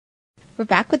We're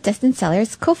back with Dustin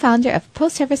Sellers, co-founder of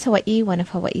ProService Hawaii, one of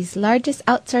Hawaii's largest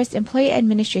outsourced employee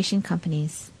administration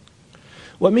companies.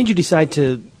 What made you decide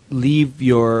to leave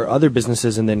your other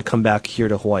businesses and then come back here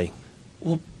to Hawaii?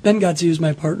 Well, Ben Gotzi, who's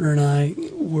my partner, and I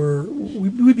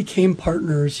we became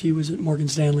partners. He was at Morgan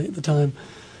Stanley at the time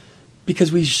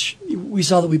because we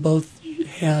saw that we both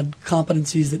had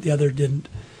competencies that the other didn't,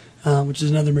 which is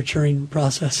another maturing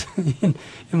process in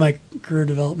my career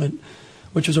development,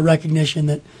 which was a recognition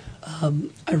that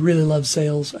I really love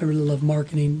sales, I really love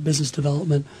marketing, business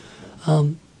development,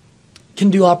 can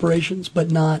do operations, but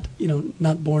not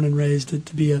born and raised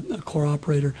to be a core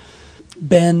operator.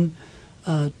 Ben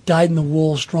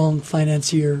dyed-in-the-wool, strong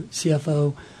financier,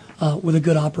 CFO, with a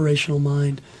good operational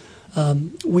mind.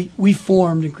 We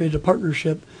formed and created a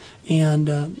partnership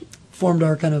and formed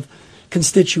our kind of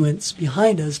constituents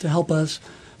behind us to help us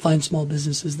find small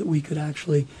businesses that we could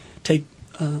actually take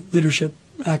leadership,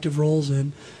 active roles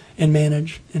in and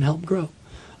manage and help grow.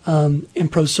 And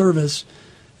ProService,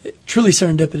 truly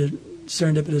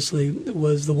serendipitously,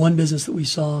 was the one business that we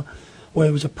saw where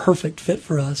it was a perfect fit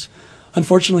for us.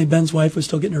 Unfortunately, Ben's wife was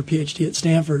still getting her PhD at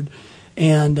Stanford,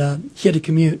 and he had to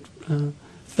commute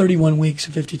 31 weeks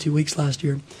and 52 weeks last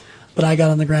year. But I got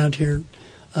on the ground here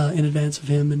in advance of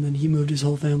him, and then he moved his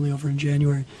whole family over in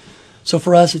January. So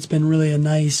for us, it's been really a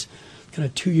nice kind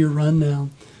of 2-year run now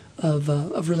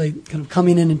of really kind of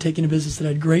coming in and taking a business that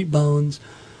had great bones,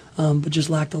 but just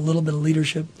lacked a little bit of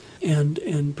leadership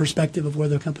and perspective of where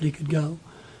the company could go.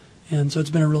 And so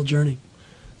it's been a real journey.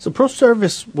 So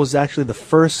ProService was actually the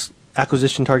first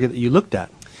acquisition target that you looked at?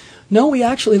 No, we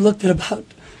actually looked at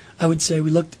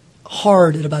we looked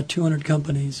hard at about 200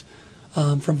 companies,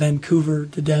 from Vancouver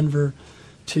to Denver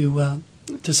to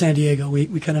San Diego.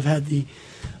 We kind of had the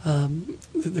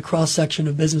cross section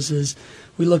of businesses.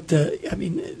 We looked at,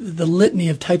 the litany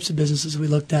of types of businesses we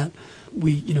looked at.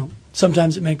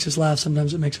 Sometimes it makes us laugh,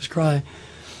 sometimes it makes us cry.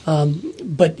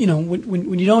 But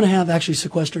when you don't have actually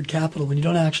sequestered capital, when you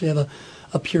don't actually have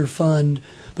a pure fund,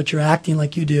 but you're acting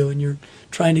like you do, and you're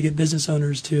trying to get business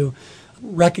owners to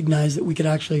recognize that we could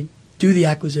actually do the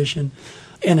acquisition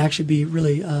and actually be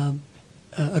really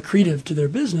accretive to their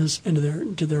business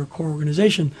and to their core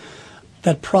organization,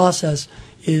 that process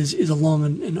is a long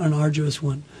and an arduous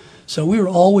one. So we were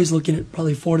always looking at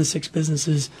probably 4 to 6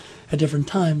 businesses at different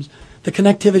times. The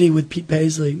connectivity with Pete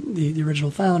Paisley, the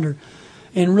original founder,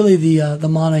 and really the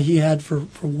mana he had for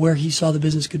where he saw the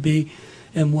business could be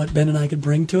and what Ben and I could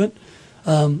bring to it,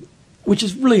 which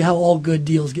is really how all good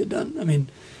deals get done.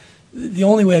 The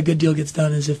only way a good deal gets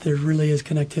done is if there really is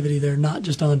connectivity there, not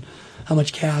just on how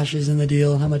much cash is in the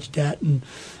deal and how much debt and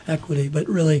equity, but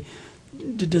really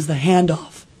is the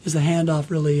handoff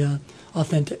really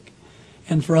authentic?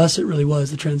 And for us, it really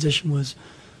was. The transition was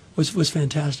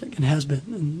fantastic and has been,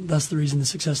 and that's the reason the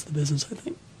success of the business, I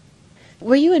think.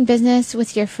 Were you in business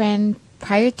with your friend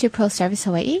prior to ProService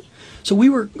Hawaii? So we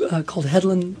were called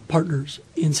Headland Partners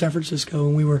in San Francisco,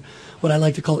 and we were what I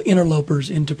like to call interlopers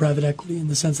into private equity, in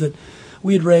the sense that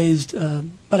we had raised about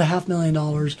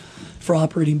 $500,000 for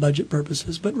operating budget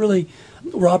purposes, but really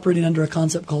we're operating under a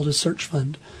concept called a search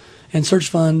fund. And search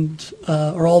funds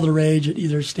are all the rage at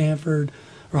either Stanford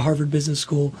or Harvard Business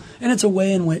School, and it's a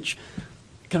way in which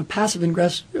kind of passive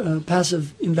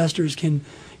investors can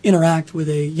interact with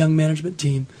a young management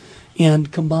team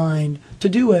and combine to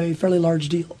do a fairly large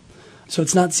deal. So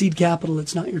it's not seed capital,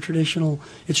 it's not your traditional,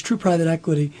 it's true private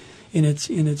equity in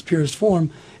its purest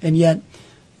form, and yet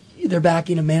they're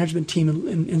backing a management team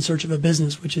in search of a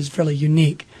business, which is fairly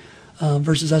unique,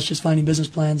 versus us just finding business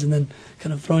plans and then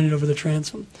kind of throwing it over the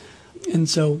transom. And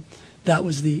so that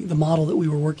was the model that we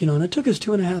were working on. It took us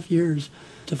 2.5 years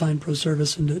to find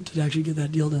ProService and to actually get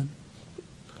that deal done.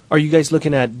 Are you guys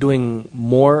looking at doing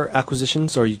more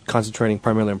acquisitions, or are you concentrating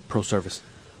primarily on ProService?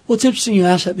 Well, it's interesting you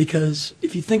ask that, because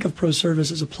if you think of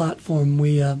ProService as a platform,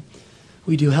 we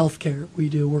do healthcare, we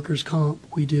do workers' comp,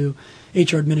 we do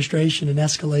HR administration and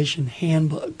escalation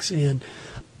handbooks and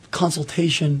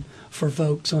consultation for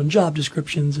folks on job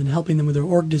descriptions and helping them with their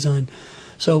org design.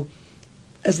 So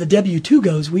as the W-2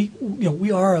 goes,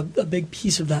 we are a big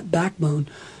piece of that backbone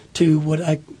to what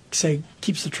I say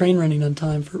keeps the train running on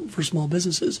time for small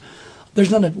businesses. There's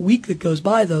not a week that goes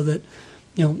by, though, that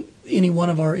any one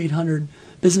of our 800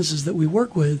 businesses that we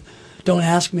work with don't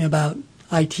ask me about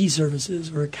IT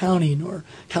services or accounting or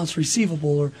accounts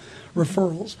receivable or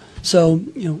referrals. So,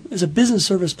 as a business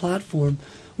service platform,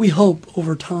 we hope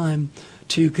over time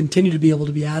to continue to be able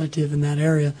to be additive in that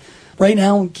area. Right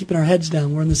now, we're keeping our heads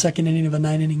down. We're in the second inning of a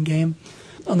 9-inning game.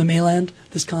 On the mainland,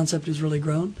 this concept has really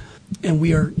grown, and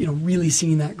we are, really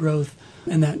seeing that growth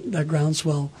and that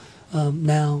groundswell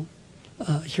now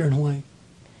here in Hawaii.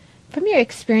 From your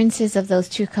experiences of those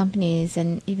two companies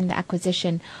and even the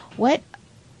acquisition, what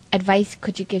advice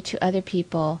could you give to other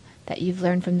people that you've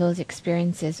learned from those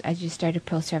experiences as you started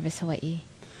ProService Hawaii?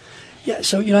 Yeah,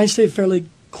 so I stay fairly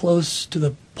close to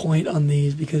the point on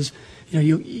these because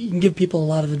you can give people a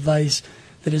lot of advice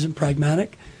that isn't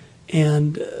pragmatic,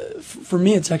 and for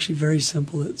me it's actually very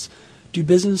simple. It's do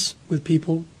business with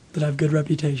people that have good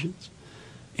reputations,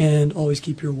 and always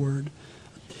keep your word.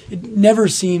 It never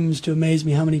seems to amaze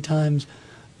me how many times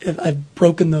I've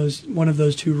broken one of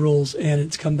those two rules, and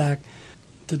it's come back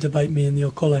to bite me in the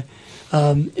okole.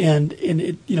 And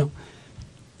it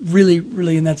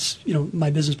really, and that's my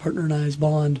business partner and I's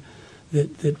bond.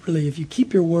 That really, if you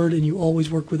keep your word and you always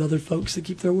work with other folks that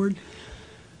keep their word,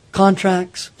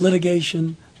 contracts,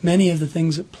 litigation, many of the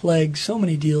things that plague so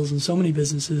many deals and so many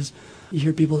businesses. You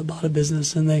hear people that bought a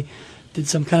business and they did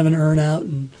some kind of an earn out,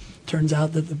 and turns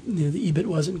out that the EBIT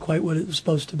wasn't quite what it was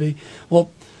supposed to be.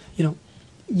 Well,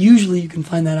 usually you can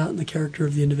find that out in the character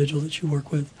of the individual that you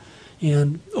work with.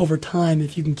 And over time,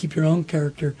 if you can keep your own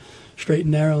character straight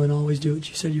and narrow and always do what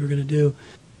you said you were going to do,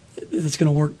 it's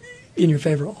going to work in your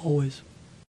favor always.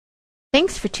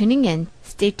 Thanks for tuning in.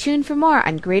 Stay tuned for more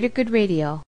on Greater Good Radio.